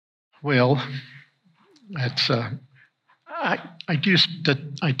Well, it's I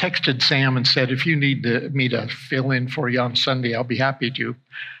texted Sam and said, if you need me to fill in for you on Sunday, I'll be happy to.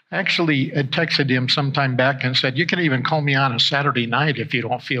 I actually had texted him sometime back and said, you can even call me on a Saturday night if you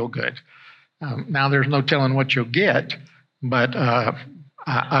don't feel good. Now there's no telling what you'll get, but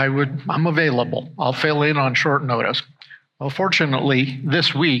I'm available. I'll fill in on short notice. Well, fortunately,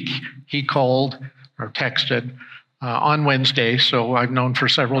 this week he called or texted on Wednesday, so I've known for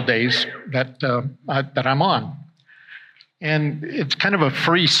several days that I'm on. And it's kind of a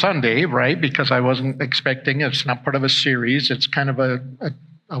free Sunday, right? Because I wasn't expecting it. It's not part of a series. It's kind of a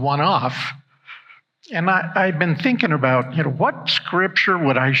one-off. And I've been thinking about, what scripture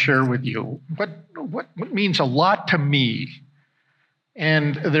would I share with you? What means a lot to me?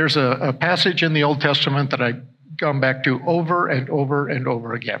 And there's a passage in the Old Testament that I've gone back to over and over and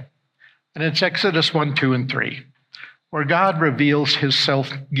over again. And it's Exodus 1, 2, and 3, where God reveals his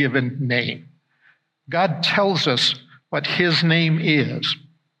self-given name. God tells us what his name is.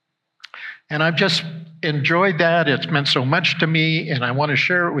 And I've just enjoyed that. It's meant so much to me, and I want to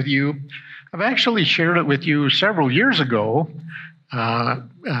share it with you. I've actually shared it with you several years ago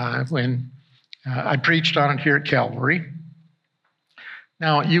when I preached on it here at Calvary.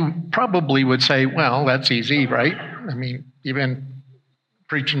 Now, you probably would say, well, that's easy, right? I mean, you've been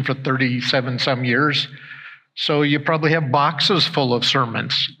preaching for 37 some years, so you probably have boxes full of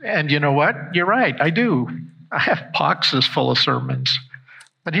sermons. And you know what? You're right, I do. I have boxes full of sermons.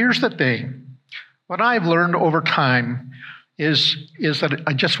 But here's the thing. What I've learned over time is that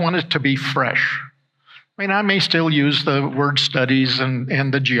I just want it to be fresh. I mean, I may still use the word studies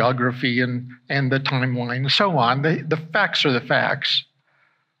and the geography and the timeline and so on. The facts are the facts.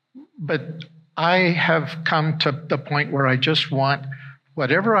 But I have come to the point where I just want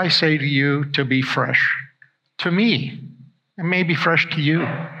whatever I say to you to be fresh to me and maybe fresh to you.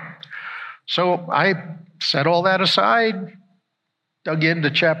 So I set all that aside, dug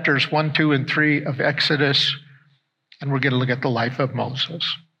into chapters 1, 2, and 3 of Exodus, and we're going to look at the life of Moses.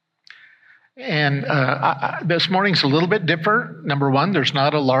 And this morning's a little bit different. Number one, there's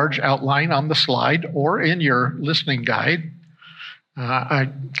not a large outline on the slide or in your listening guide. I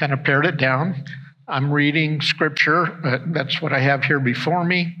kind of pared it down. I'm reading scripture. That's what I have here before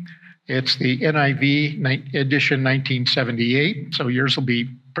me. It's the NIV edition 1978, so yours will be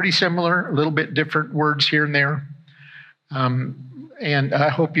pretty similar, a little bit different words here and there. And I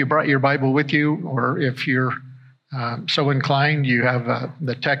hope you brought your Bible with you, or if you're so inclined, you have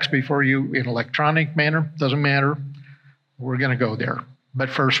the text before you in electronic manner. Doesn't matter. We're going to go there. But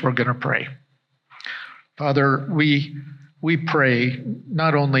first, we're going to pray. Father, we pray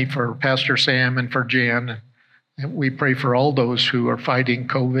not only for Pastor Sam and for Jan, and we pray for all those who are fighting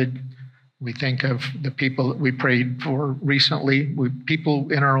COVID. We think of the people that we prayed for recently,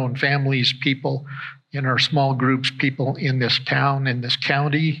 people in our own families, people in our small groups, people in this town, in this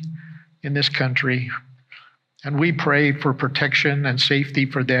county, in this country. And we pray for protection and safety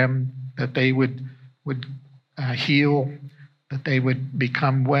for them, that they would heal, that they would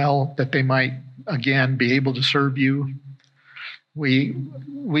become well, that they might, again, be able to serve you. We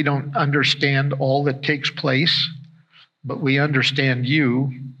don't understand all that takes place, but we understand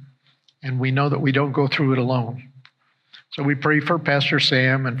you, and we know that we don't go through it alone. So we pray for Pastor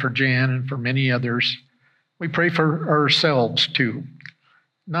Sam and for Jan and for many others. We pray for ourselves too.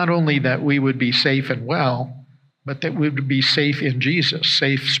 Not only that we would be safe and well, but that we would be safe in Jesus,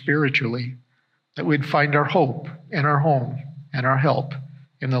 safe spiritually, that we'd find our hope and our home and our help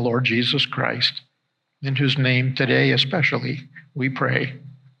in the Lord Jesus Christ, in whose name today especially we pray.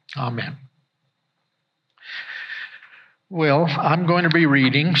 Amen. Well, I'm going to be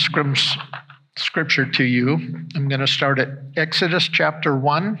reading scripture to you. I'm going to start at Exodus chapter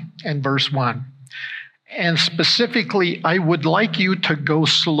 1 and verse 1. And specifically, I would like you to go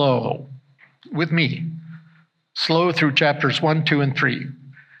slow with me, slow through chapters 1, 2, and 3.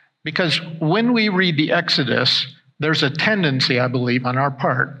 Because when we read the Exodus, there's a tendency, I believe, on our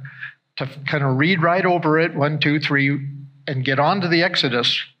part to kind of read right over it, 1, 2, 3, and get on to the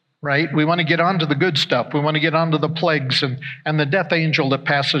Exodus, right? We want to get on to the good stuff. We want to get on to the plagues and the death angel that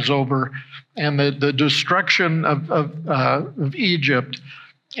passes over and the destruction of Egypt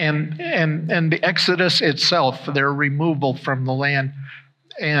and the Exodus itself, their removal from the land.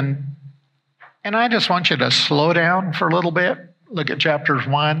 And I just want you to slow down for a little bit. Look at chapters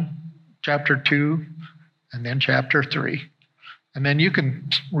 1, chapter 2, and then chapter 3. And then you can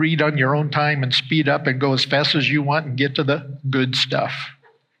read on your own time and speed up and go as fast as you want and get to the good stuff.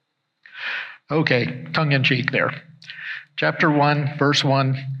 Okay, tongue in cheek there. Chapter 1, verse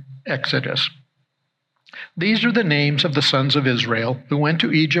 1, Exodus. These are the names of the sons of Israel who went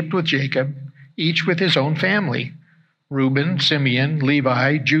to Egypt with Jacob, each with his own family: Reuben, Simeon,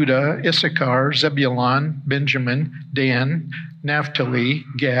 Levi, Judah, Issachar, Zebulun, Benjamin, Dan, Naphtali,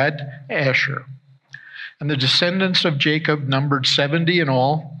 Gad, Asher. And the descendants of Jacob numbered 70 in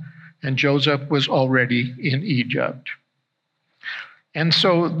all, and Joseph was already in Egypt. And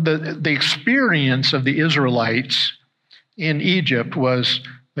so the experience of the Israelites in Egypt was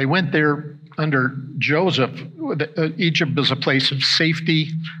they went there under Joseph. Egypt was a place of safety,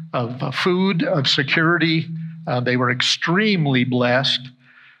 of food, of security. They were extremely blessed.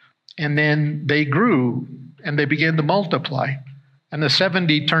 And then they grew and they began to multiply. And the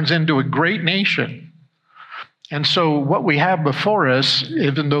 70 turns into a great nation. And so what we have before us,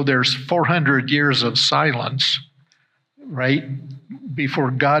 even though there's 400 years of silence, right,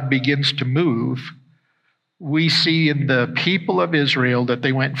 before God begins to move, we see in the people of Israel that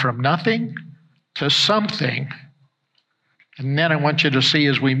they went from nothing to something. And then I want you to see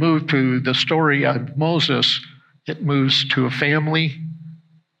as we move to the story of Moses, it moves to a family,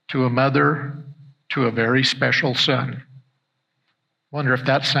 to a mother, to a very special son. Wonder if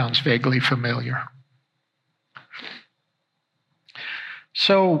that sounds vaguely familiar.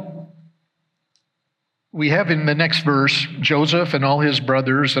 So we have in the next verse, Joseph and all his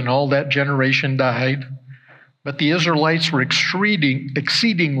brothers and all that generation died, but the Israelites were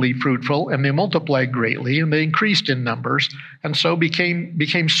exceedingly fruitful, and they multiplied greatly, and they increased in numbers, and so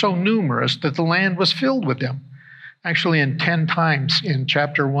became so numerous that the land was filled with them. Actually, in 10 times in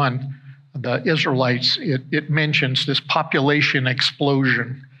chapter 1, the Israelites, it mentions this population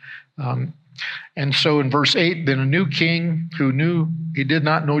explosion. And so in verse 8, then a new king who knew he did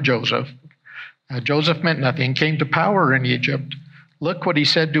not know Joseph, Joseph meant nothing, came to power in Egypt. Look what he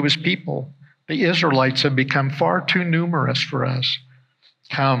said to his people. The Israelites have become far too numerous for us.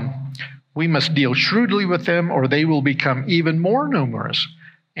 Come, we must deal shrewdly with them, or they will become even more numerous.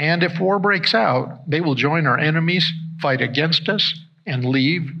 And if war breaks out, they will join our enemies, fight against us, and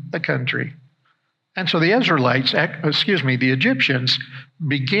leave the country. And so the the Egyptians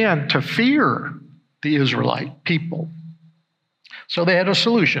began to fear the Israelite people. So they had a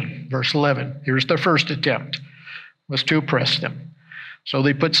solution. Verse 11, here's their first attempt, was to oppress them. So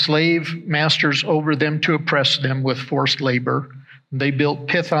they put slave masters over them to oppress them with forced labor. They built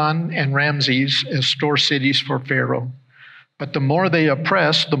Pithon and Ramses as store cities for Pharaoh. But the more they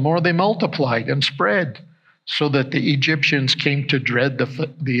oppressed, the more they multiplied and spread, so that the Egyptians came to dread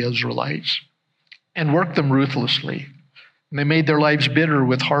the Israelites and worked them ruthlessly. And they made their lives bitter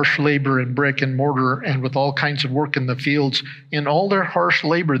with harsh labor in brick and mortar and with all kinds of work in the fields. In all their harsh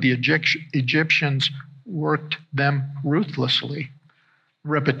labor, the Egyptians worked them ruthlessly.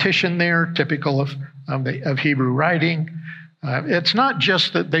 Repetition there, typical of Hebrew writing. It's not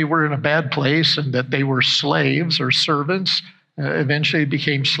just that they were in a bad place and that they were slaves or servants, eventually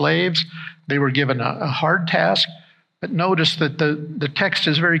became slaves. They were given a hard task. But notice that the text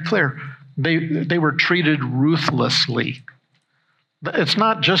is very clear. They were treated ruthlessly. It's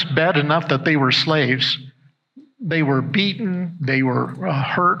not just bad enough that they were slaves. They were beaten, they were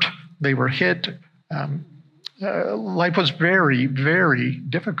hurt, they were hit. Life was very, very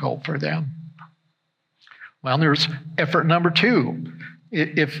difficult for them. Well, there's effort number 2.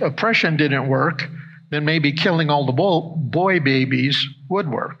 If oppression didn't work, then maybe killing all the boy babies would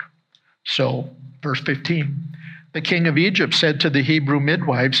work. So, verse 15, the king of Egypt said to the Hebrew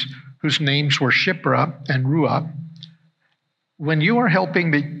midwives, whose names were Shiphrah and Ruah, when you are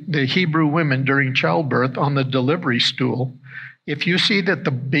helping the Hebrew women during childbirth on the delivery stool, if you see that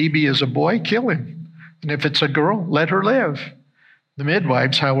the baby is a boy, kill him. And if it's a girl, let her live. The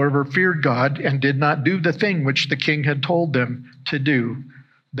midwives, however, feared God and did not do the thing which the king had told them to do.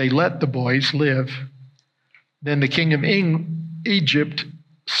 They let the boys live. Then the king of Egypt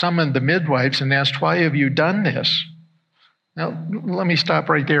summoned the midwives and asked, why have you done this? Now, let me stop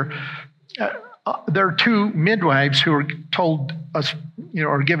right there. There are 2 midwives who are told us,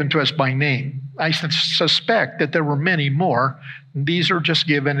 are given to us by name. I suspect that there were many more. These are just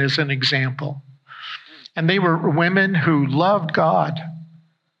given as an example. And they were women who loved God,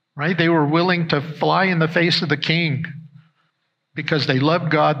 right? They were willing to fly in the face of the king because they loved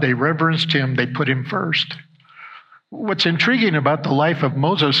God, they reverenced him, they put him first. What's intriguing about the life of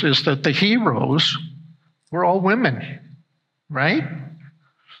Moses is that the heroes were all women, right?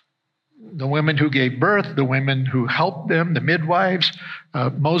 The women who gave birth, the women who helped them, the midwives,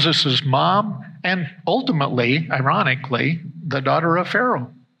 Moses' mom, and ultimately, ironically, the daughter of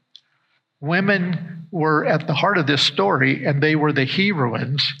Pharaoh. Women were at the heart of this story, and they were the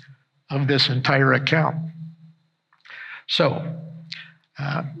heroines of this entire account. So,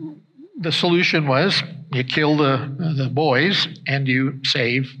 the solution was you kill the boys and you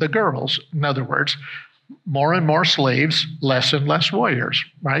save the girls. In other words, more and more slaves, less and less warriors,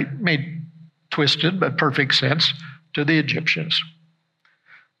 right? Made twisted but perfect sense to the Egyptians.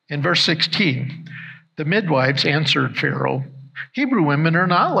 In verse 16, the midwives answered Pharaoh, Hebrew women are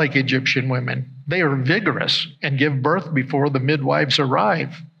not like Egyptian women. They are vigorous and give birth before the midwives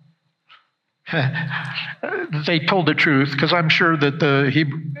arrive. They told the truth, because I'm sure that the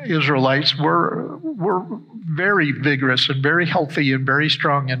Hebrew Israelites were very vigorous and very healthy and very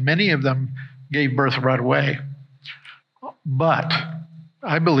strong, and many of them gave birth right away. But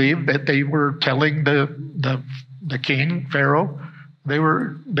I believe that they were telling the king, Pharaoh, they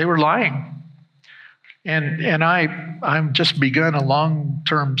were lying. And I've just begun a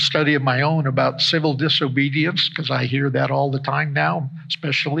long-term study of my own about civil disobedience, because I hear that all the time now,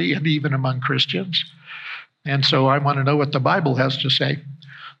 especially and even among Christians. And so I want to know what the Bible has to say.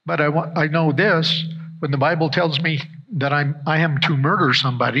 But I know this: when the Bible tells me that I am to murder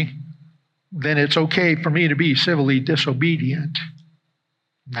somebody, then it's okay for me to be civilly disobedient.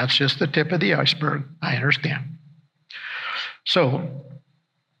 That's just the tip of the iceberg. I understand. So,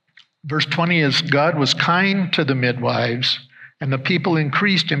 verse 20 is, God was kind to the midwives, and the people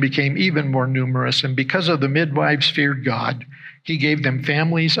increased and became even more numerous. And because of the midwives feared God, he gave them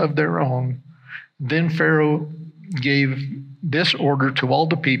families of their own. Then Pharaoh gave this order to all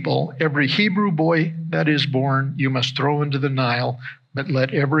the people: every Hebrew boy that is born you must throw into the Nile, but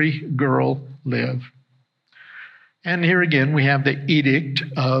let every girl live. And here again we have the edict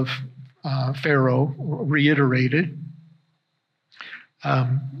of Pharaoh reiterated.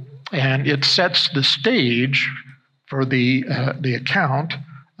 And it sets the stage for the account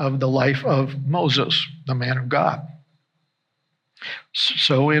of the life of Moses, the man of God.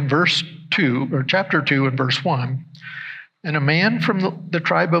 So in verse 2, or chapter 2 and verse 1, and a man from the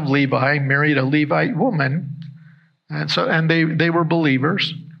tribe of Levi married a Levite woman, and they were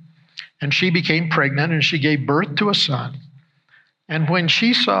believers, and she became pregnant, and she gave birth to a son. And when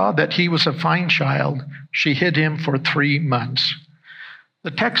she saw that he was a fine child, she hid him for 3 months.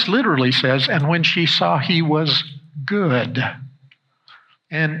 The text literally says, and when she saw he was good.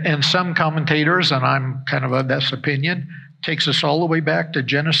 And some commentators, and I'm kind of this opinion, takes us all the way back to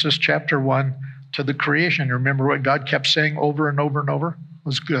Genesis chapter 1 to the creation. Remember what God kept saying over and over and over? It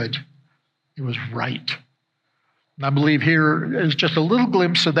was good. It was right. And I believe here is just a little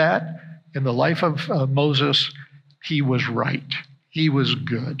glimpse of that in the life of Moses. He was right. He was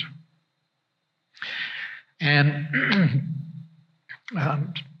good. And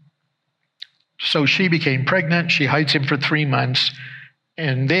so she became pregnant. She hides him for 3 months.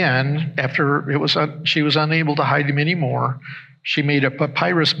 And then, after she was unable to hide him anymore, she made a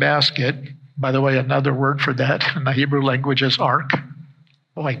papyrus basket. By the way, another word for that in the Hebrew language is ark.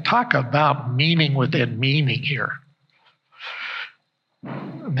 Boy, talk about meaning within meaning here.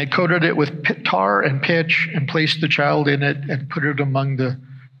 And they coated it with tar and pitch and placed the child in it and put it among the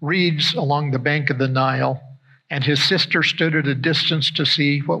reeds along the bank of the Nile. And his sister stood at a distance to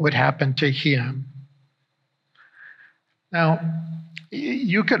see what would happen to him. Now,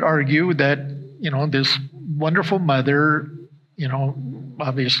 you could argue that, this wonderful mother,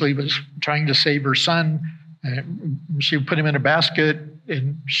 obviously was trying to save her son. She put him in a basket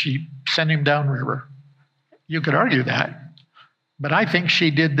and she sent him downriver. You could argue that. But I think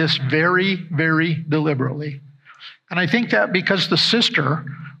she did this very, very deliberately. And I think that because the sister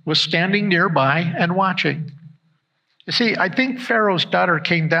was standing nearby and watching. You see, I think Pharaoh's daughter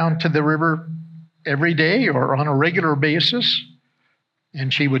came down to the river every day or on a regular basis,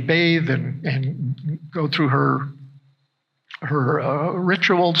 and she would bathe and go through her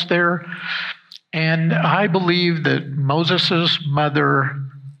rituals there. And I believe that Moses' mother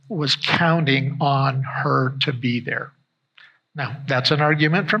was counting on her to be there. Now, that's an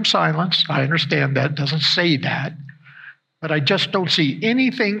argument from silence. I understand that doesn't say that. But I just don't see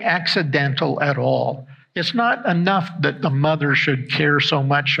anything accidental at all. It's not enough that the mother should care so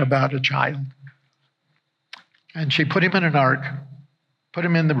much about a child. And she put him in an ark, put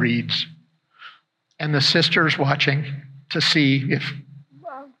him in the reeds, and the sister's watching to see if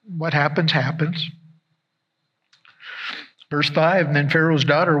what happens. Verse 5, and then Pharaoh's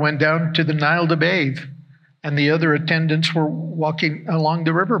daughter went down to the Nile to bathe, and the other attendants were walking along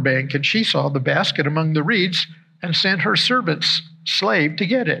the riverbank, and she saw the basket among the reeds and sent her servant's slave to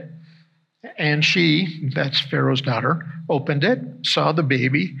get it. And she, that's Pharaoh's daughter, opened it, saw the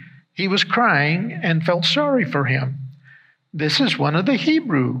baby. He was crying and felt sorry for him. This is one of the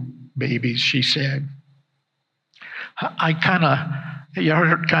Hebrew babies, she said. Your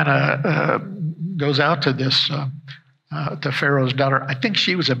heart kind of goes out to this to Pharaoh's daughter. I think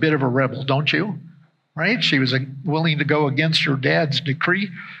she was a bit of a rebel, don't you? Right? She was willing to go against her dad's decree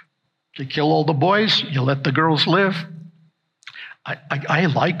to kill all the boys. You let the girls live. I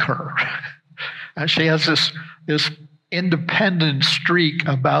like her. She has this independent streak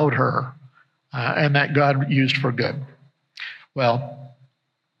about her, and that God used for good. Well,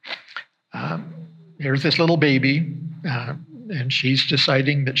 here's this little baby, and she's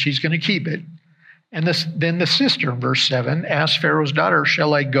deciding that she's going to keep it. And then the sister, in verse 7, asked Pharaoh's daughter,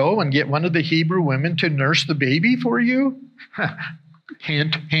 "Shall I go and get one of the Hebrew women to nurse the baby for you?"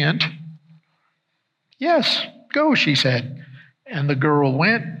 Hint, hint. "Yes, go," she said. And the girl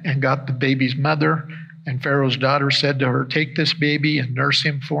went and got the baby's mother. And Pharaoh's daughter said to her, "Take this baby and nurse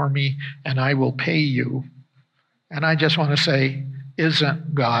him for me, and I will pay you." And I just want to say,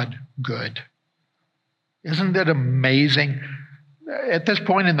 isn't God good? Isn't it amazing? At this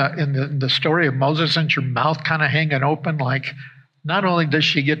point in the story of Moses, isn't your mouth kind of hanging open? Like, not only does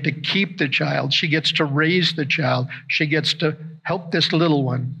she get to keep the child, she gets to raise the child. She gets to help this little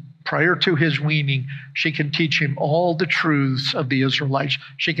one prior to his weaning. She can teach him all the truths of the Israelites.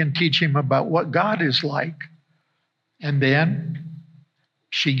 She can teach him about what God is like. And then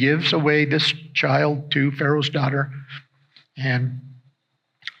she gives away this child to Pharaoh's daughter. And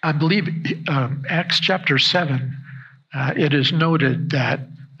I believe Acts chapter 7, it is noted that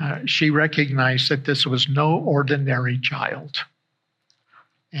she recognized that this was no ordinary child.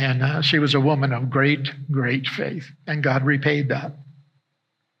 And she was a woman of great, great faith. And God repaid that.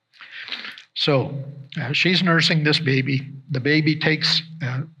 So she's nursing this baby. The baby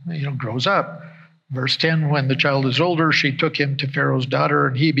grows up. Verse 10, when the child is older, she took him to Pharaoh's daughter,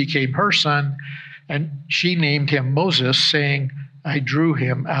 and he became her son. And she named him Moses, saying, "I drew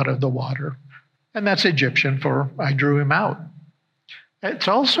him out of the water." And that's Egyptian for "I drew him out." It's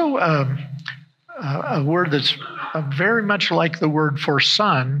also a word that's very much like the word for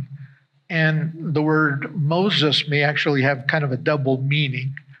son. And the word Moses may actually have kind of a double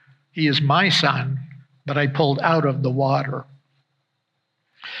meaning. He is my son that I pulled out of the water.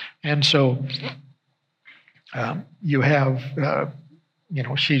 And so you have,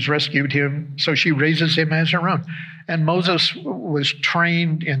 she's rescued him, so she raises him as her own. And Moses was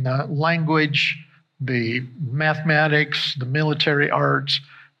trained in the language, the mathematics, the military arts,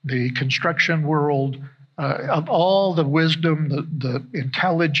 the construction world, of all the wisdom, the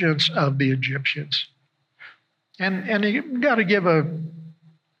intelligence of the Egyptians. And you got to give a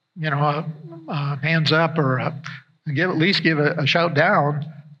hands up or at least give a shout down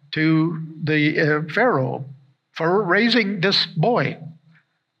to the Pharaoh for raising this boy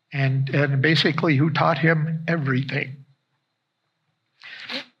and basically who taught him everything.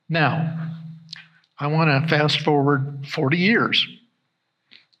 Now, I want to fast forward 40 years.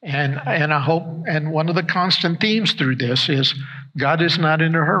 And I hope, and one of the constant themes through this is God is not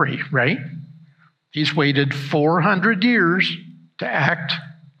in a hurry, right? He's waited 400 years to act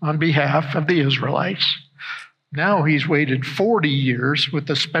on behalf of the Israelites. Now he's waited 40 years with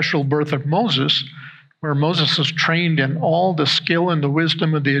the special birth of Moses, where Moses is trained in all the skill and the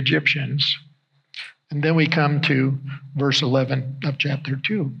wisdom of the Egyptians. And then we come to verse 11 of chapter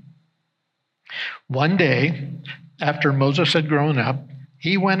 2. One day, after Moses had grown up,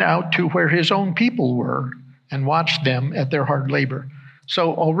 he went out to where his own people were and watched them at their hard labor.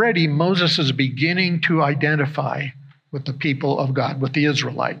 So already Moses is beginning to identify with the people of God, with the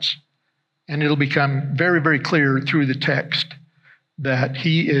Israelites. And it'll become very, very clear through the text that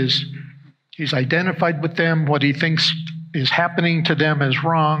he's identified with them. What he thinks is happening to them is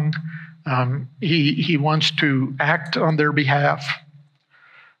wrong. He wants to act on their behalf.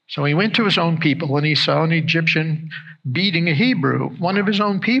 So he went to his own people, and he saw an Egyptian beating a Hebrew, one of his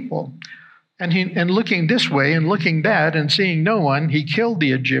own people. And looking this way and looking that and seeing no one, he killed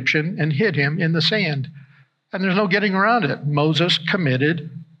the Egyptian and hid him in the sand. And there's no getting around it. Moses committed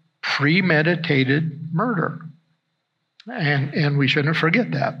premeditated murder. And we shouldn't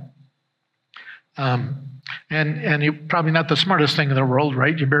forget that. And probably not the smartest thing in the world,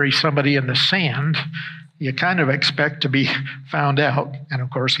 right? You bury somebody in the sand, you kind of expect to be found out. And of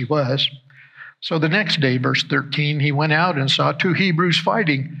course he was. So the next day, verse 13, he went out and saw two Hebrews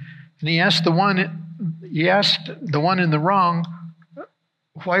fighting. And he asked the one in the wrong,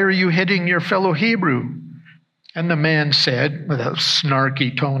 "Why are you hitting your fellow Hebrew?" And the man said, with a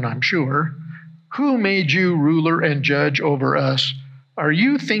snarky tone, I'm sure, "Who made you ruler and judge over us? Are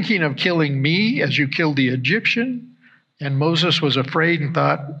you thinking of killing me as you killed the Egyptian?" And Moses was afraid and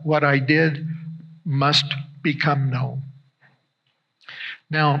thought, what I did must become known.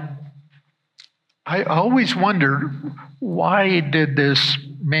 Now, I always wondered, why did this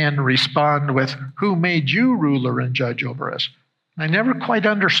man respond with, "Who made you ruler and judge over us?" I never quite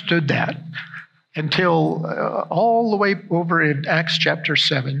understood that until all the way over in Acts chapter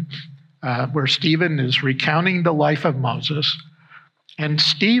 7, where Stephen is recounting the life of Moses. And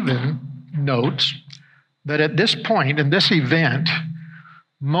Stephen notes that at this point, in this event,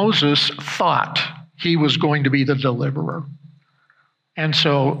 Moses thought he was going to be the deliverer. And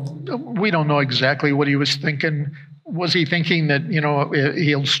so we don't know exactly what he was thinking. Was he thinking that,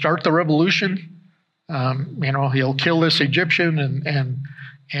 he'll start the revolution? He'll kill this Egyptian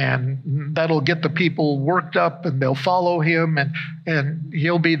and that'll get the people worked up and they'll follow him and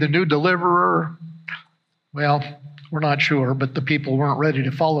he'll be the new deliverer? Well, we're not sure, but the people weren't ready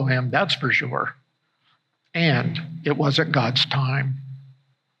to follow him, that's for sure. And it wasn't God's time.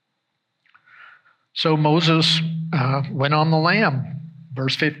 So Moses went on the lam.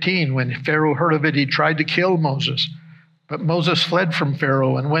 Verse 15, when Pharaoh heard of it, he tried to kill Moses. But Moses fled from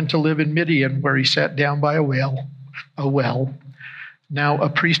Pharaoh and went to live in Midian, where he sat down by a well. Now a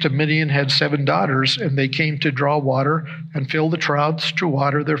priest of Midian had 7 daughters, and they came to draw water and fill the troughs to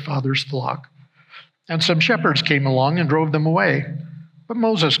water their father's flock. And some shepherds came along and drove them away. But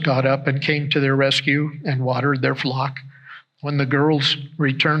Moses got up and came to their rescue and watered their flock. When the girls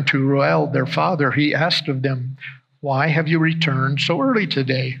returned to Reuel, their father, he asked of them, "Why have you returned so early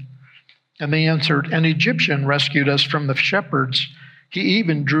today?" And they answered, "An Egyptian rescued us from the shepherds. He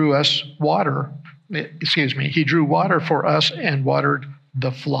even drew water for us and watered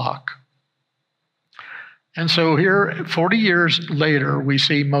the flock." And so here, 40 years later, we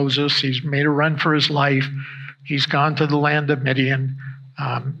see Moses. He's made a run for his life. He's gone to the land of Midian.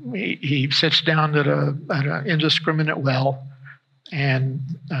 He sits down at an indiscriminate well. And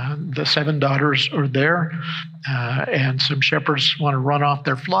the 7 daughters are there, and some shepherds want to run off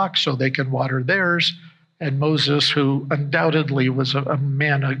their flock so they can water theirs. And Moses, who undoubtedly was a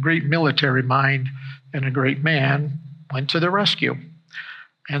man, a great military mind and a great man, went to the rescue.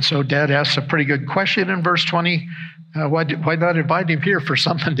 And so Dad asks a pretty good question in verse 20, why not invite him here for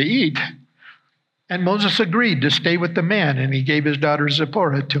something to eat? And Moses agreed to stay with the man, and he gave his daughter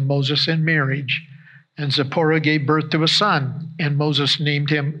Zipporah to Moses in marriage. And Zipporah gave birth to a son, and Moses named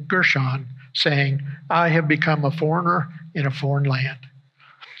him Gershon, saying, "I have become a foreigner in a foreign land."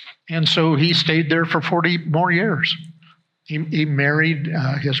 And so he stayed there for 40 more years. He married,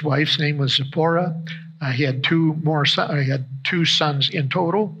 his wife's name was Zipporah. He had 2 sons in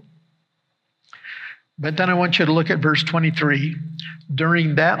total. But then I want you to look at verse 23.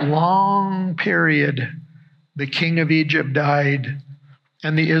 During that long period, the king of Egypt died,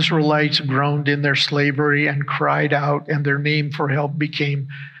 and the Israelites groaned in their slavery and cried out, and their name for help became,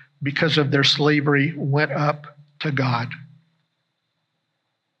 because of their slavery, went up to God.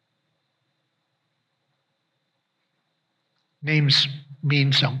 Names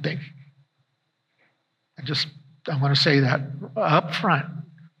mean something. I want to say that up front,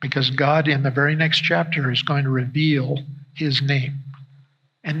 because God in the very next chapter is going to reveal his name.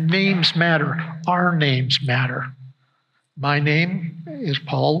 And names matter. Our names matter. My name is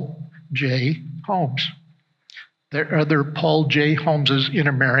Paul J. Holmes. There are other Paul J. Holmeses in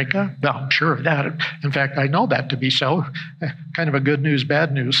America. Well, I'm sure of that. In fact, I know that to be so. Kind of a good news,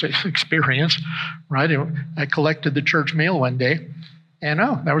 bad news experience, right? I collected the church mail one day, and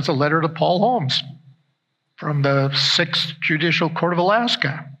there was a letter to Paul Holmes from the 6th Judicial Court of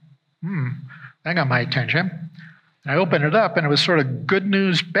Alaska. That got my attention. I opened it up, and it was sort of good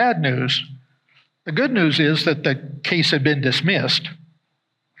news, bad news. The good news is that the case had been dismissed.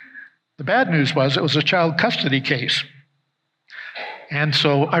 The bad news was it was a child custody case. And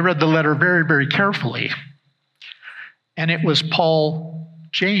so I read the letter very, very carefully. And it was Paul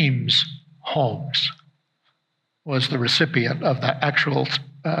James Holmes was the recipient of the actual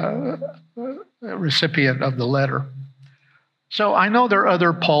recipient of the letter. So I know there are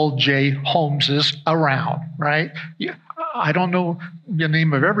other Paul J. Holmeses around, right? I don't know the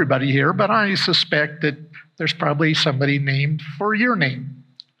name of everybody here, but I suspect that there's probably somebody named for your name.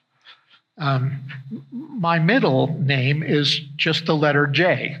 My middle name is just the letter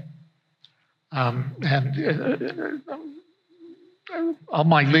J. And all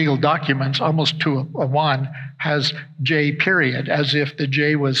my legal documents, almost to a one, has J period, as if the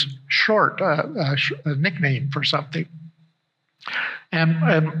J was short, a nickname for something.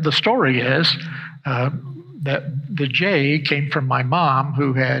 And the story is that the J came from my mom,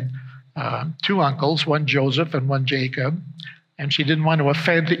 who had 2 uncles, one Joseph and one Jacob, and she didn't want to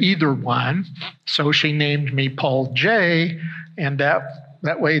offend either one, so she named me Paul J, and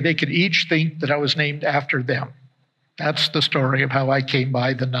that way they could each think that I was named after them. That's the story of how I came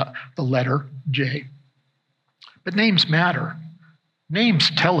by the letter J. But names matter.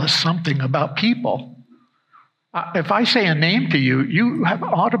 Names tell us something about people. If I say a name to you, you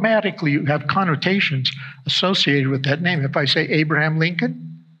automatically have connotations associated with that name. If I say Abraham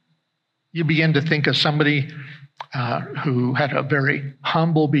Lincoln, you begin to think of somebody who had a very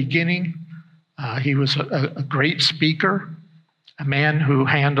humble beginning. He was a great speaker, a man who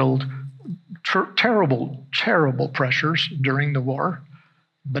handled terrible, terrible pressures during the war.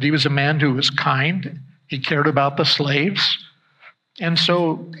 But he was a man who was kind. He cared about the slaves. And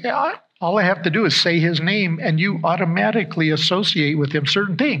so all I have to do is say his name, and you automatically associate with him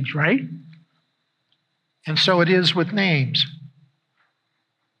certain things, right? And so it is with names.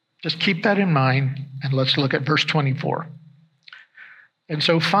 Just keep that in mind, and let's look at verse 24. And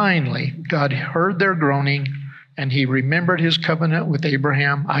so finally, God heard their groaning, and he remembered his covenant with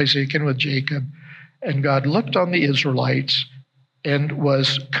Abraham, Isaac, and with Jacob. And God looked on the Israelites and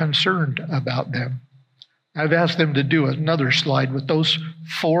was concerned about them. I've asked them to do another slide with those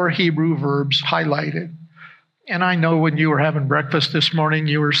 4 Hebrew verbs highlighted. And I know when you were having breakfast this morning,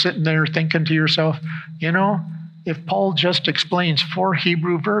 you were sitting there thinking to yourself, you know, if Paul just explains 4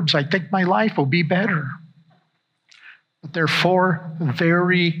 Hebrew verbs, I think my life will be better. But they're 4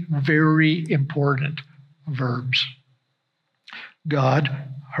 very, very important verbs. God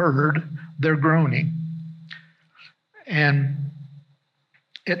heard their groaning. And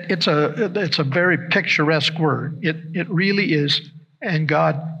it's a very picturesque word. It really is. And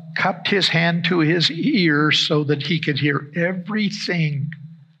God cupped his hand to his ear so that he could hear everything.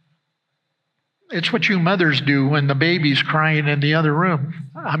 It's what you mothers do when the baby's crying in the other room.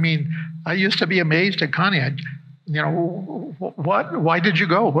 I mean, I used to be amazed at Connie. What? Why did you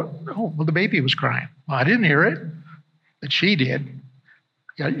go? Well, the baby was crying. Well, I didn't hear it, but she did.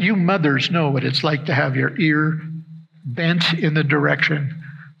 Yeah, you mothers know what it's like to have your ear bent in the direction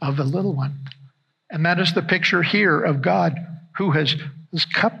of the little one. And that is the picture here of God who has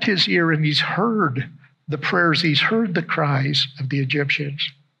cupped his ear, and he's heard the prayers, he's heard the cries of the Egyptians,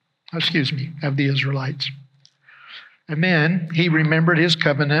 of the Israelites. And then he remembered his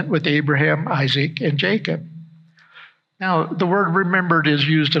covenant with Abraham, Isaac, and Jacob. Now, the word remembered is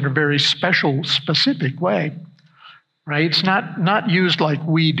used in a very special, specific way, right? It's not used like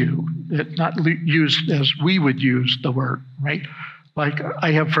we do. It's not used as we would use the word, right? Like,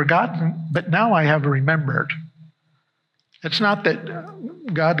 I have forgotten, but now I have remembered. It's not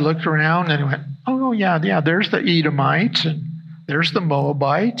that God looked around and went, oh, yeah, there's the Edomites, and there's the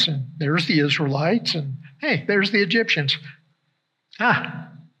Moabites, and there's the Israelites, and hey, there's the Egyptians. And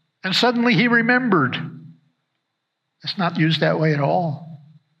suddenly he remembered. It's not used that way at all.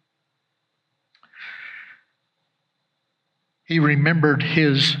 He remembered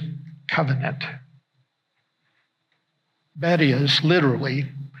his covenant. That is, literally,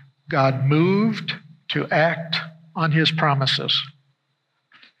 God moved to act on his promises.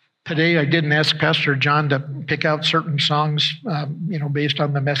 Today, I didn't ask Pastor John to pick out certain songs, based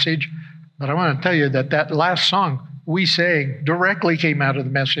on the message, but I want to tell you that last song we sang directly came out of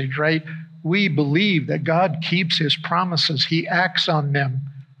the message, right? We believe that God keeps his promises. He acts on them.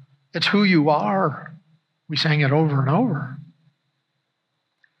 It's who you are. We sang it over and over.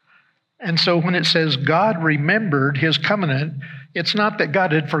 And so when it says God remembered his covenant, it's not that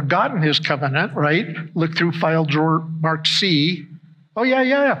God had forgotten his covenant, right? Look through file drawer marked C. Oh,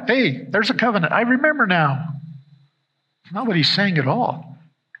 yeah. Hey, there's a covenant. I remember now. It's not what he's saying at all.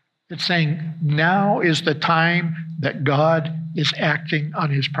 It's saying now is the time that God is acting on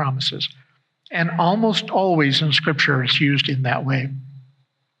his promises. And almost always in Scripture, it's used in that way.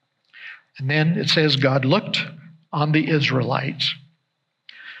 And then it says God looked on the Israelites.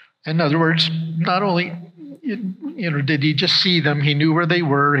 In other words, not only did he just see them, he knew where they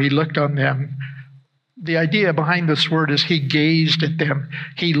were, he looked on them. The idea behind this word is he gazed at them.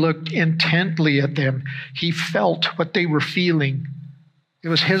 He looked intently at them. He felt what they were feeling. It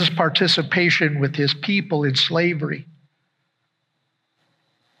was his participation with his people in slavery.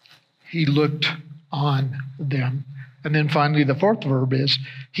 He looked on them. And then finally, the 4th verb is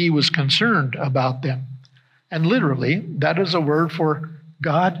he was concerned about them. And literally, that is a word for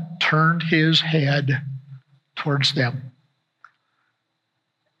God turned his head towards them.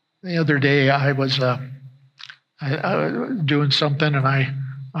 The other day, I was doing something, and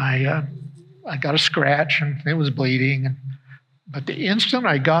I got a scratch, and it was bleeding. But the instant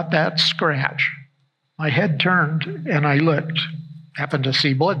I got that scratch, my head turned, and I looked, happened to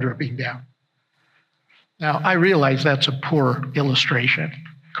see blood dripping down. Now, I realize that's a poor illustration,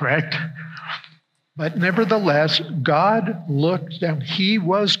 correct? But nevertheless, God looked down. He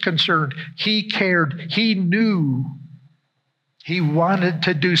was concerned. He cared. He knew He wanted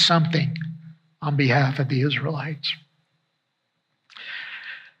to do something on behalf of the Israelites.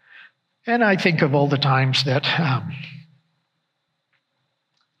 And I think of all the times that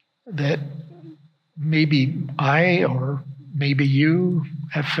that maybe I or maybe you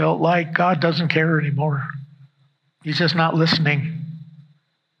have felt like God doesn't care anymore. He's just not listening.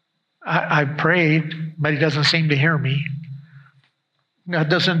 I've prayed, but he doesn't seem to hear me. God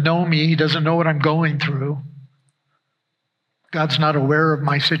doesn't know me. He doesn't know what I'm going through. God's not aware of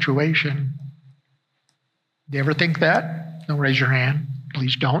my situation. Do you ever think that? Don't raise your hand.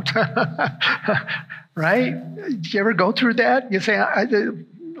 Please don't. Right? Do you ever go through that? You say,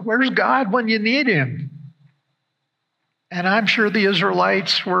 where's God when you need him? And I'm sure the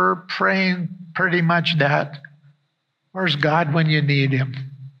Israelites were praying pretty much that. Where's God when you need him?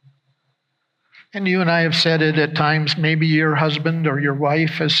 And you and I have said it at times. Maybe your husband or your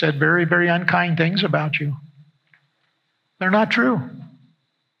wife has said very, very unkind things about you. They're not true.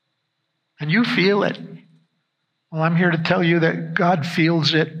 And you feel it. Well, I'm here to tell you that God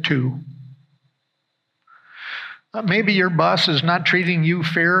feels it too. Maybe your boss is not treating you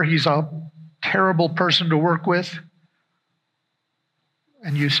fair. He's a terrible person to work with.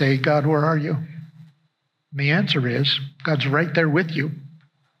 And you say, God, where are you? And the answer is, God's right there with you.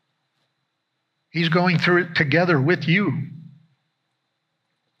 He's going through it together with you.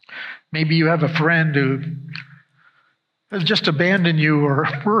 Maybe you have a friend who has just abandoned you, or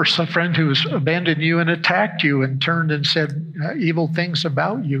worse, a friend who's abandoned you and attacked you and turned and said evil things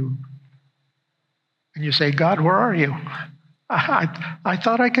about you. And you say, God, where are you? I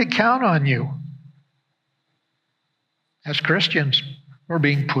thought I could count on you. As Christians, we're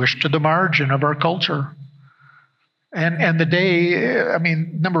being pushed to the margin of our culture. And the day,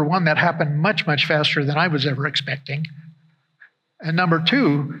 number one, that happened much, much faster than I was ever expecting. And number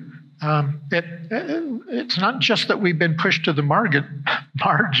two, it's not just that we've been pushed to the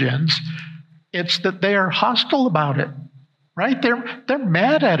margins, it's that they are hostile about it, right? They're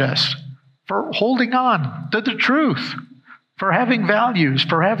mad at us for holding on to the truth, for having values,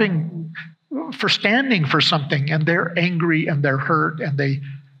 for standing for something, and they're angry and they're hurt and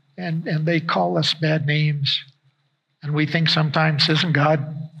they call us bad names. And we think sometimes, doesn't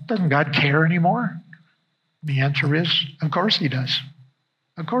God care anymore? The answer is, of course he does.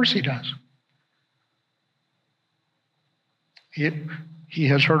 Of course he does. He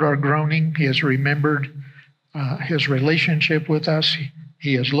has heard our groaning. He has remembered his relationship with us.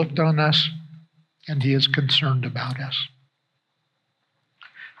 He has looked on us, and he is concerned about us.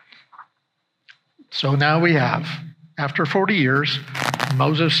 So now we have, after 40 years,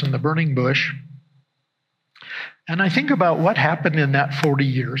 Moses and the burning bush. And I think about what happened in that 40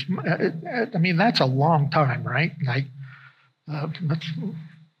 years. That's a long time, right?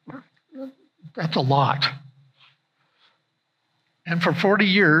 That's a lot. And for 40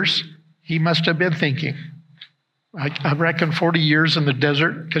 years, he must have been thinking. I reckon 40 years in the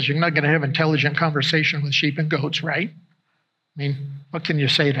desert, because you're not going to have intelligent conversation with sheep and goats, right? What can you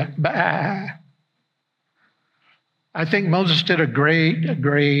say to bah? I think Moses did a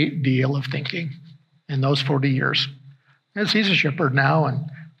great deal of thinking in those 40 years. As he's a shepherd now, and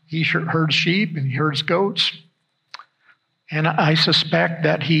he herds sheep and he herds goats. And I suspect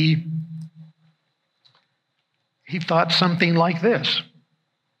that he thought something like this.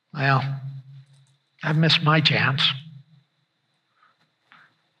 Well, I've missed my chance.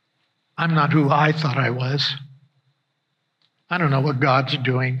 I'm not who I thought I was. I don't know what God's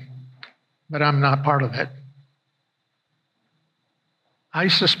doing, but I'm not part of it. I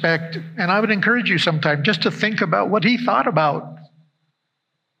suspect, and I would encourage you sometime just to think about what he thought about.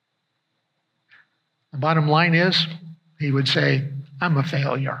 The bottom line is, he would say, I'm a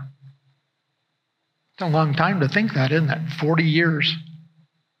failure. It's a long time to think that, isn't it? 40 years.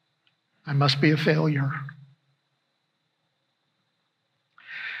 I must be a failure.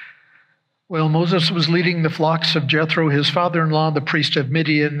 Well, Moses was leading the flocks of Jethro, his father-in-law, the priest of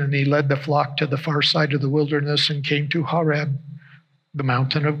Midian, and he led the flock to the far side of the wilderness and came to Horeb, the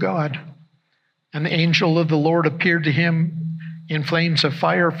mountain of God. And the angel of the Lord appeared to him in flames of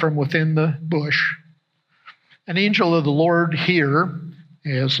fire from within the bush. An angel of the Lord here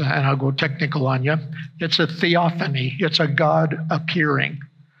is, and I'll go technical on you, it's a theophany. It's a God appearing.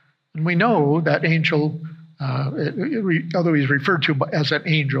 And we know that angel, although he's referred to as an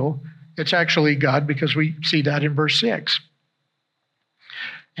angel, it's actually God, because we see that in verse 6.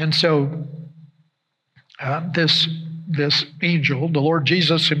 And so this angel, the Lord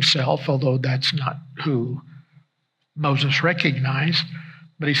Jesus himself, although that's not who Moses recognized,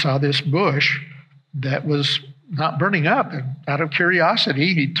 but he saw this bush that was not burning up. And out of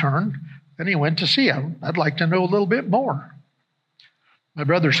curiosity, he turned and he went to see him. I'd like to know a little bit more. My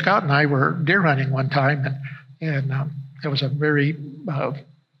brother Scott and I were deer hunting one time, and it was a very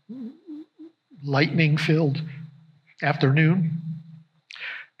lightning-filled afternoon.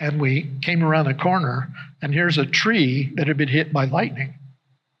 And we came around the corner, and here's a tree that had been hit by lightning.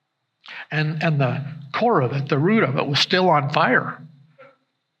 And the core of it, the root of it, was still on fire.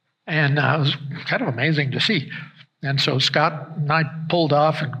 And it was kind of amazing to see. And so Scott and I pulled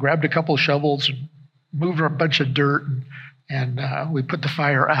off and grabbed a couple of shovels and moved a bunch of dirt, and we put the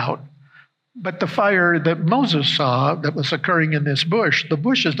fire out. But the fire that Moses saw that was occurring in this bush, the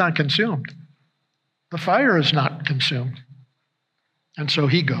bush is not consumed. The fire is not consumed. And so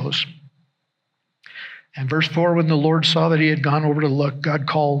he goes. And verse 4, when the Lord saw that he had gone over to look, God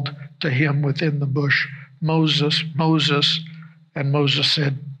called to him within the bush, Moses, Moses. And Moses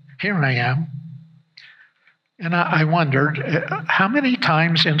said, here I am. And I wondered, how many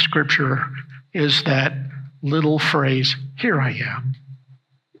times in Scripture is that little phrase, here I am?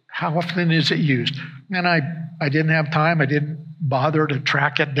 How often is it used? And I didn't have time. I didn't bother to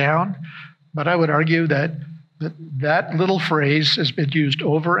track it down. But I would argue that little phrase has been used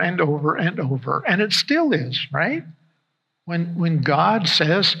over and over and over. And it still is, right? When God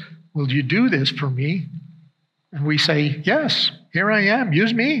says, will you do this for me? And we say, yes, here I am.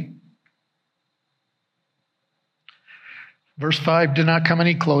 Use me. Verse 5, do not come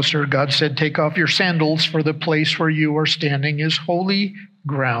any closer. God said, take off your sandals, for the place where you are standing is holy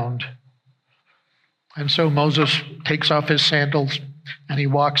ground. And so Moses takes off his sandals and he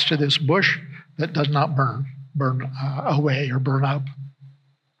walks to this bush that does not burn away or burn up.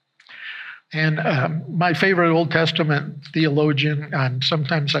 And my favorite Old Testament theologian, and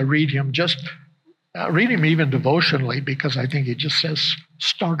sometimes I read him even devotionally, because I think he just says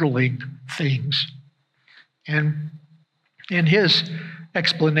startling things. And in his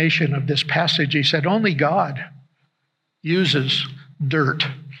explanation of this passage, he said, only God uses dirt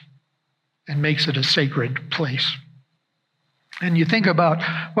and makes it a sacred place. And you think about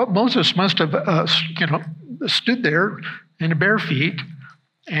what Moses must have, stood there in bare feet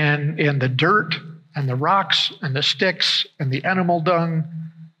and in the dirt and the rocks and the sticks and the animal dung,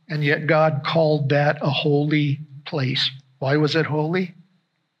 and yet God called that a holy place. Why was it holy?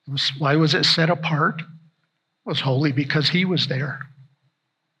 Why was it set apart? It was holy because he was there.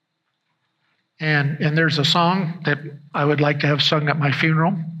 And there's a song that I would like to have sung at my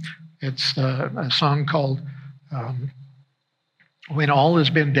funeral. It's a song called When All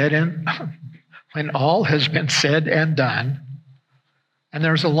Has Been When All Has Been Said and Done. And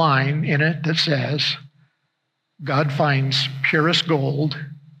there's a line in it that says, God finds purest gold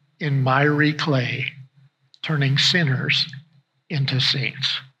in miry clay, turning sinners into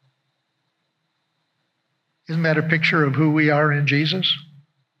saints. Isn't that a picture of who we are in Jesus?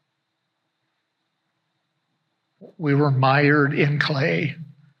 We were mired in clay,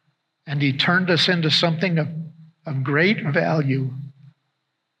 and he turned us into something of great value.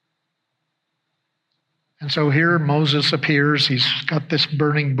 And so here Moses appears. He's got this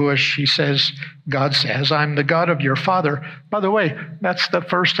burning bush. God says, I'm the God of your father. By the way, that's the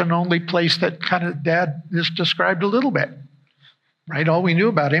first and only place that kind of Dad is described a little bit, right? All we knew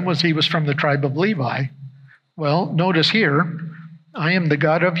about him was he was from the tribe of Levi. Well, notice here, I am the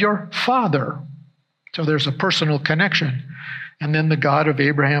God of your father. So there's a personal connection. And then the God of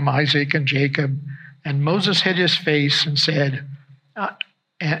Abraham, Isaac, and Jacob. And Moses hid his face and said,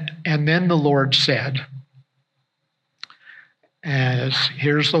 and then the Lord said,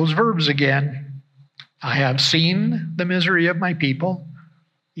 here's those verbs again. I have seen the misery of my people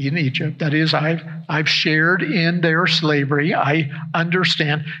in Egypt. That is, I've shared in their slavery. I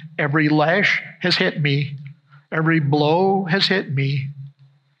understand every lash has hit me. Every blow has hit me.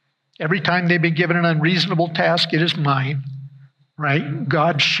 Every time they've been given an unreasonable task, it is mine, right?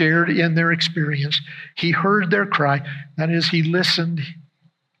 God shared in their experience. He heard their cry. That is, he listened.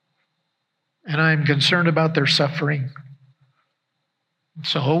 And I'm concerned about their suffering.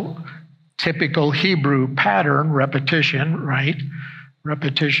 So, typical Hebrew pattern, repetition, right?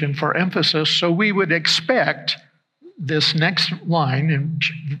 Repetition for emphasis. So we would expect this next line in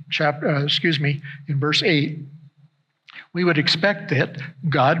in verse 8, we would expect that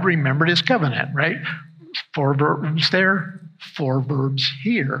God remembered his covenant, right? 4 verbs there, 4 verbs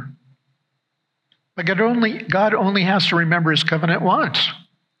here. But God only has to remember his covenant once.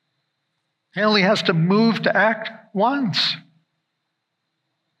 He only has to move to act once.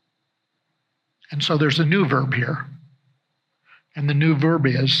 And so there's a new verb here. And the new verb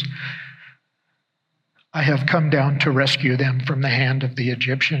is, I have come down to rescue them from the hand of the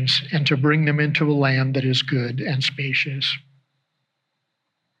Egyptians and to bring them into a land that is good and spacious.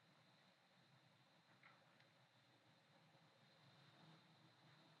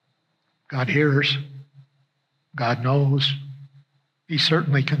 God hears. God knows. He's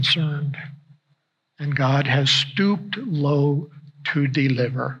certainly concerned. And God has stooped low to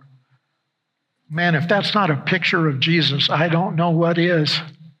deliver. Man, if that's not a picture of Jesus, I don't know what is.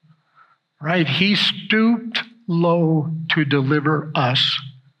 Right? He stooped low to deliver us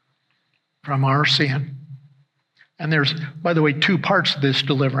from our sin. And there's, by the way, two parts of this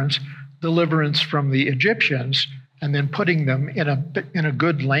deliverance. Deliverance from the Egyptians and then putting them in a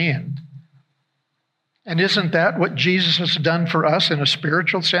good land. And isn't that what Jesus has done for us in a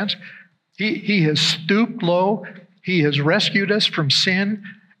spiritual sense? He has stooped low. He has rescued us from sin.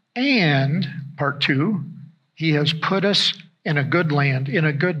 And, part two, he has put us in a good land, in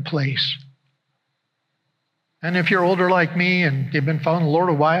a good place. And if you're older like me and you've been following the Lord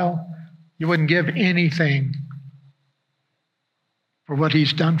a while, you wouldn't give anything for what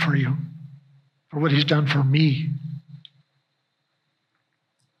he's done for you, for what he's done for me.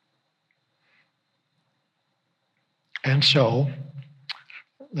 And so,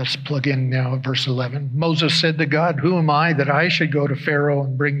 let's plug in now at verse 11. Moses said to God, "Who am I that I should go to Pharaoh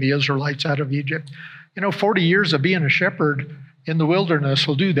and bring the Israelites out of Egypt?" 40 years of being a shepherd in the wilderness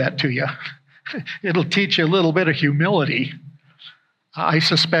will do that to you. It'll teach you a little bit of humility. I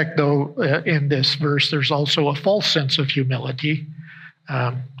suspect, though, in this verse, there's also a false sense of humility.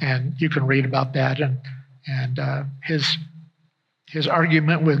 And you can read about that and his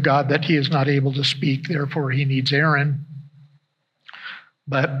argument with God that he is not able to speak, therefore he needs Aaron.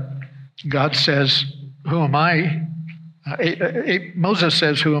 But God says, "Who am I?" Moses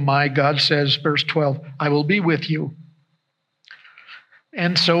says, "Who am I?" God says, verse 12, "I will be with you."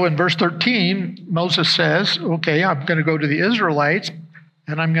 And so in verse 13, Moses says, "Okay, I'm going to go to the Israelites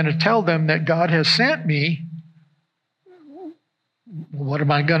and I'm going to tell them that God has sent me." What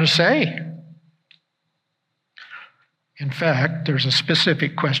am I going to say? In fact, there's a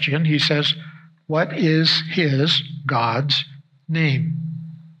specific question. He says, "What is his, God's, name?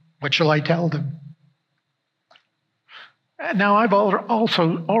 What shall I tell them?" Now, I've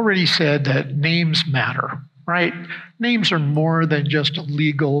also already said that names matter, right? Names are more than just a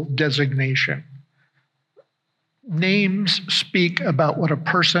legal designation. Names speak about what a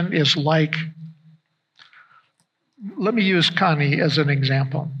person is like. Let me use Connie as an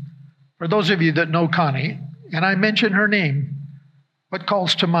example. For those of you that know Connie, and I mention her name, what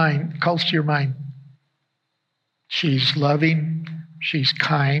calls to your mind? She's loving, she's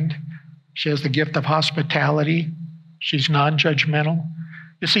kind, she has the gift of hospitality, she's non-judgmental.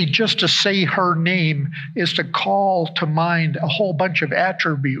 You see, just to say her name is to call to mind a whole bunch of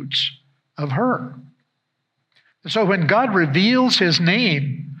attributes of her. So when God reveals his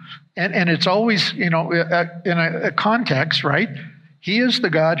name, and it's always, in a context, right? He is the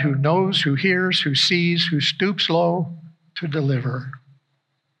God who knows, who hears, who sees, who stoops low to deliver.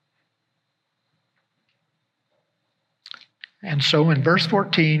 And so in verse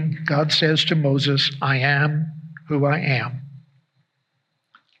 14, God says to Moses, "I am who I am."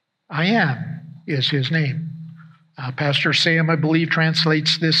 I am is his name. Pastor Sam, I believe,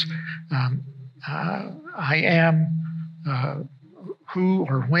 translates this, I am who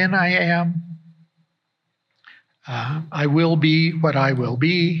or when I am. I will be what I will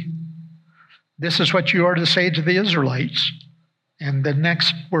be. This is what you are to say to the Israelites. And the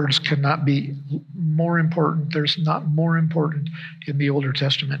next words cannot be more important. There's not more important in the Older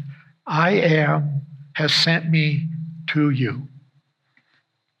Testament. I am has sent me to you.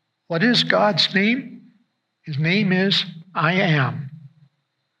 What is God's name? His name is I am.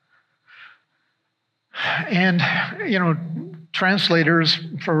 And, translators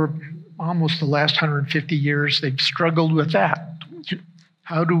for almost the last 150 years, they've struggled with that.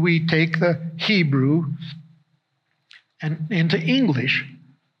 How do we take the Hebrew and into English?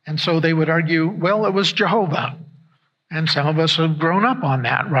 And so they would argue, well, it was Jehovah. And some of us have grown up on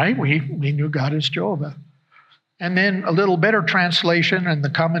that, right? We knew God as Jehovah. And then a little better translation, and the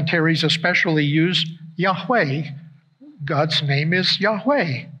commentaries especially use Yahweh. God's name is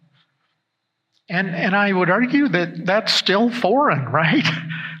Yahweh. And I would argue that that's still foreign, right?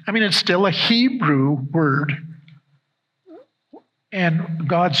 I mean, it's still a Hebrew word. And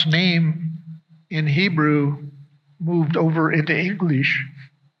God's name in Hebrew moved over into English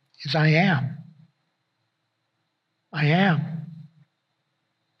is I am. I am.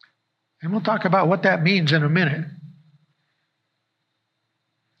 And we'll talk about what that means in a minute.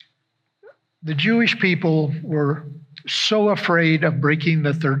 The Jewish people were so afraid of breaking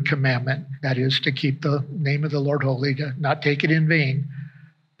the third commandment, that is, to keep the name of the Lord holy, to not take it in vain,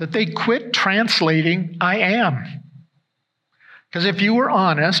 that they quit translating I am. Because if you were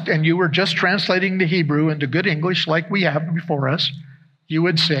honest and you were just translating the Hebrew into good English like we have before us, you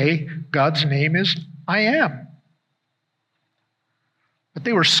would say God's name is I am. But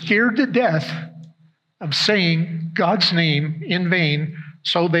they were scared to death of saying God's name in vain,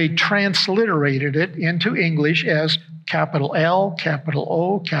 so they transliterated it into English as capital L, capital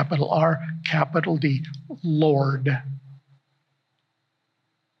O, capital R, capital D, Lord.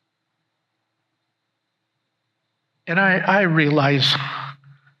 And I realize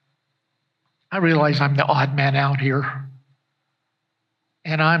I'm the odd man out here.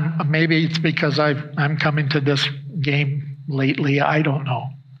 And maybe it's because I'm coming to this game lately, I don't know.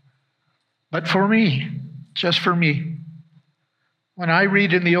 But for me, just for me, when I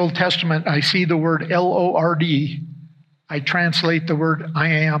read in the Old Testament, I see the word Lord, I translate the word I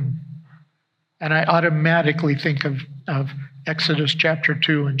am. And I automatically think of Exodus chapter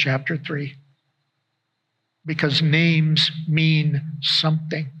 2 and chapter 3. Because names mean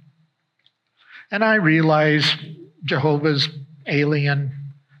something. And I realize Jehovah's alien.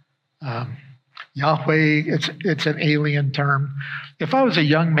 Yahweh, it's an alien term. If I was a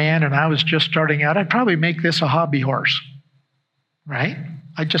young man and I was just starting out, I'd probably make this a hobby horse, right?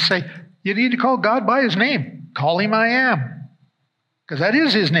 I'd just say, you need to call God by his name. Call him I am, because that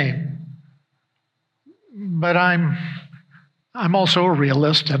is his name. But I'm also a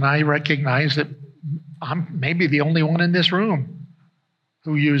realist, and I recognize that I'm maybe the only one in this room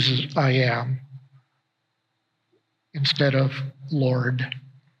who uses I am instead of Lord.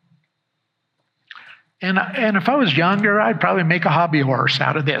 And if I was younger, I'd probably make a hobby horse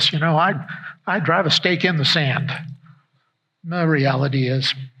out of this. I'd drive a stake in the sand. The reality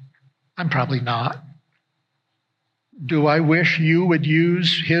is, I'm probably not. Do I wish you would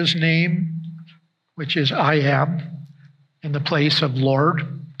use his name, which is I am, in the place of Lord,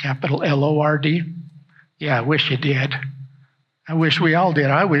 capital Lord? Yeah, I wish you did. I wish we all did.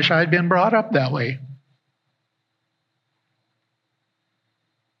 I wish I'd been brought up that way.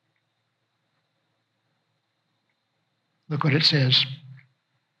 Look what it says.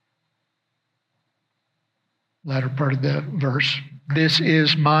 Latter part of the verse. This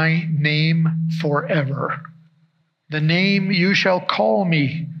is my name forever. The name you shall call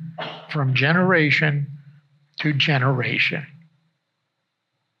me from generation to generation.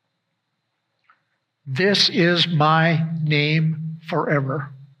 This is my name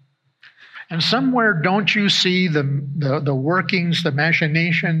forever. And somewhere, don't you see the workings, the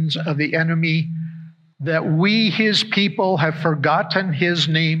machinations of the enemy, that we, his people, have forgotten his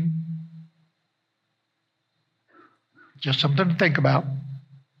name? Just something to think about.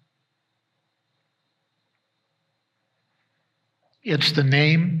 It's the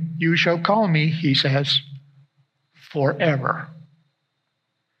name you shall call me, he says, forever.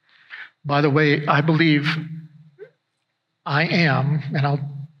 By the way, I believe I am, and I'll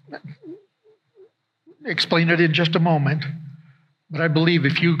explain it in just a moment, but I believe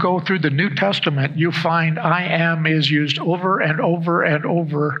if you go through the New Testament, you find I am is used over and over and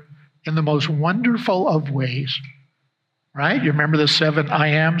over in the most wonderful of ways. Right? You remember the 7 I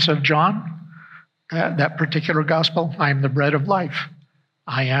ams of John? That particular gospel? I am the bread of life.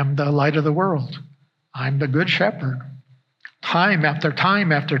 I am the light of the world. I'm the good shepherd. Time after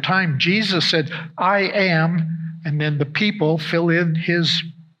time after time, Jesus said, I am, and then the people fill in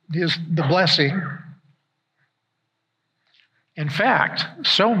the blessing. In fact,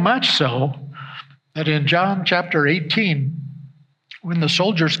 so much so that in John chapter 18, when the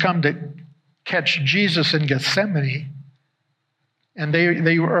soldiers come to catch Jesus in Gethsemane, and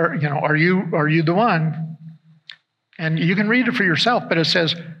they were, are you the one? And you can read it for yourself, but it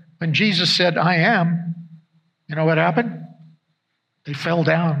says, when Jesus said, I am, you know what happened? They fell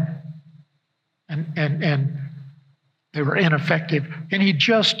down and they were ineffective. And he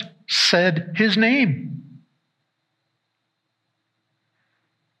just said his name.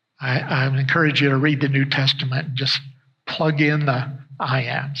 I encourage you to read the New Testament and just plug in the I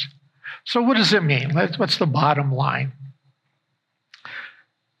ams. So what does it mean? What's the bottom line?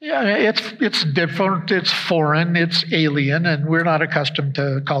 Yeah, it's different, it's foreign, it's alien, and we're not accustomed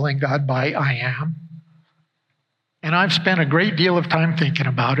to calling God by I am. And I've spent a great deal of time thinking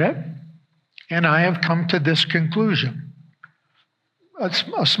about it, and I have come to this conclusion. It's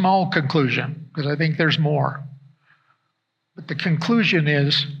a small conclusion, because I think there's more. But the conclusion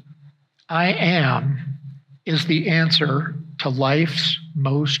is, I am is the answer to life's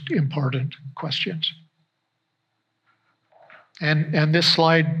most important questions. And this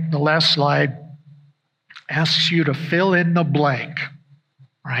slide, the last slide, asks you to fill in the blank,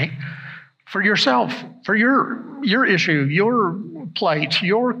 right? For yourself, for your issue, your plight,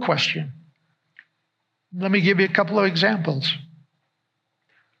 your question. Let me give you a couple of examples.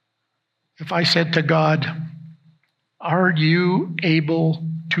 If I said to God, Are you able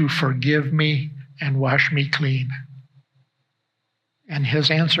to forgive me and wash me clean? And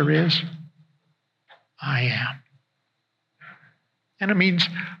his answer is, I am. And it means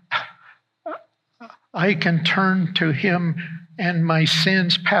I can turn to him, and my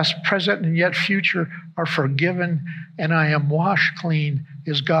sins, past, present, and yet future, are forgiven, and I am washed clean.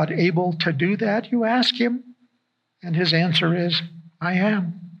 Is God able to do that, you ask him? And his answer is, I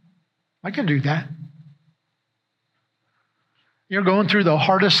am. I can do that. You're going through the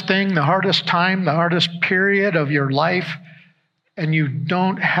hardest thing, the hardest time, the hardest period of your life, and you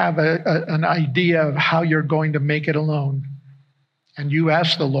don't have an idea of how you're going to make it alone. And you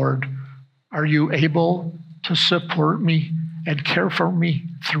ask the Lord, are you able to support me and care for me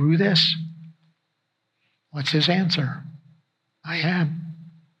through this? What's his answer? I am.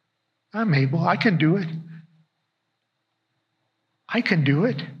 I'm able. I can do it. I can do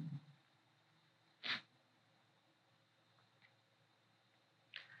it.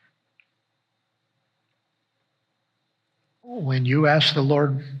 When you ask the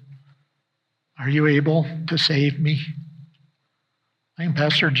Lord, are you able to save me? I think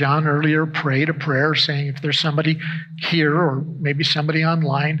Pastor John earlier prayed a prayer saying if there's somebody here or maybe somebody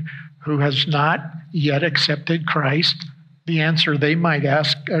online who has not yet accepted Christ, the answer they might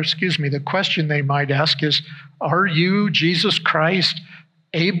ask, the question they might ask is, are you, Jesus Christ,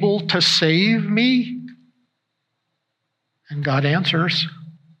 able to save me? And God answers,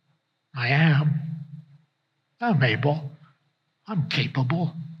 I am. I'm able. I'm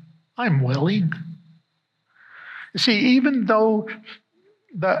capable. I'm willing. You see, even though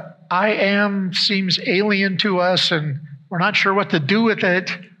the I am seems alien to us and we're not sure what to do with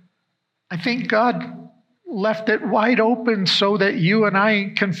it, I think God left it wide open so that you and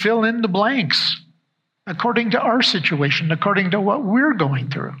I can fill in the blanks according to our situation, according to what we're going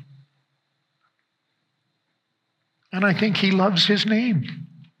through. And I think he loves his name.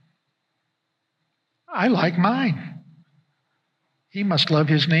 I like mine. He must love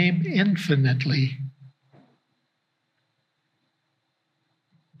his name infinitely.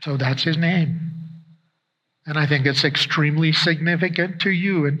 So that's his name. And I think it's extremely significant to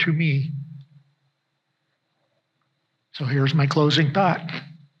you and to me. So here's my closing thought.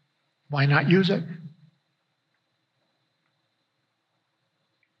 Why not use it?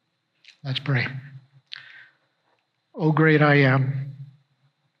 Let's pray. Oh, great I am.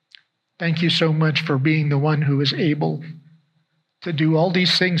 Thank you so much for being the one who is able to do all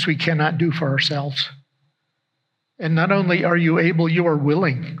these things we cannot do for ourselves. And not only are you able, you are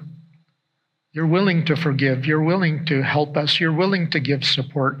willing. You're willing to forgive. You're willing to help us. You're willing to give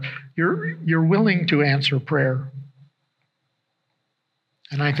support. You're willing to answer prayer.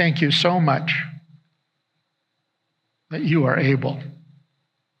 And I thank you so much that you are able.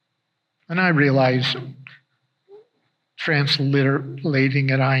 And I realize translating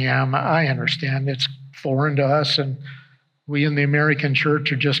it, I understand it's foreign to us, and we in the American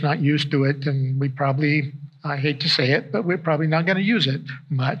church are just not used to it, and we probably, I hate to say it, but we're probably not going to use it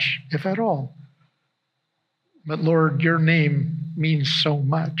much, if at all. But Lord, your name means so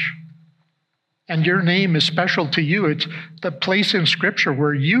much. And your name is special to you. It's the place in Scripture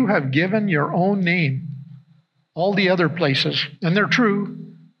where you have given your own name. All the other places, and they're true.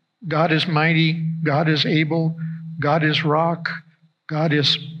 God is mighty, God is able, God is rock, God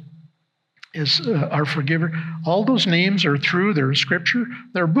is our forgiver. All those names are true. They're in Scripture.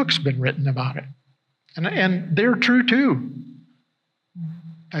 There are books been written about it. And they're true too.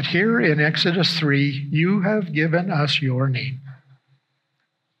 But here in Exodus 3, you have given us your name.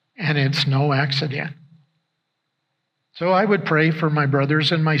 And it's no accident. So I would pray for my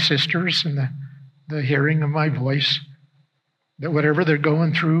brothers and my sisters and the hearing of my voice, that whatever they're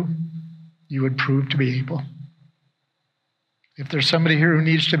going through, you would prove to be able. If there's somebody here who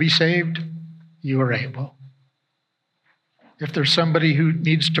needs to be saved, you are able. If there's somebody who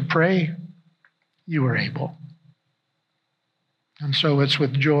needs to pray, you are able. And so it's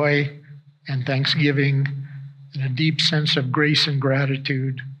with joy and thanksgiving and a deep sense of grace and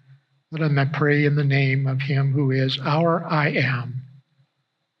gratitude that I may pray in the name of him who is our I am,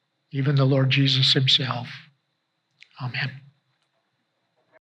 even the Lord Jesus himself. Amen.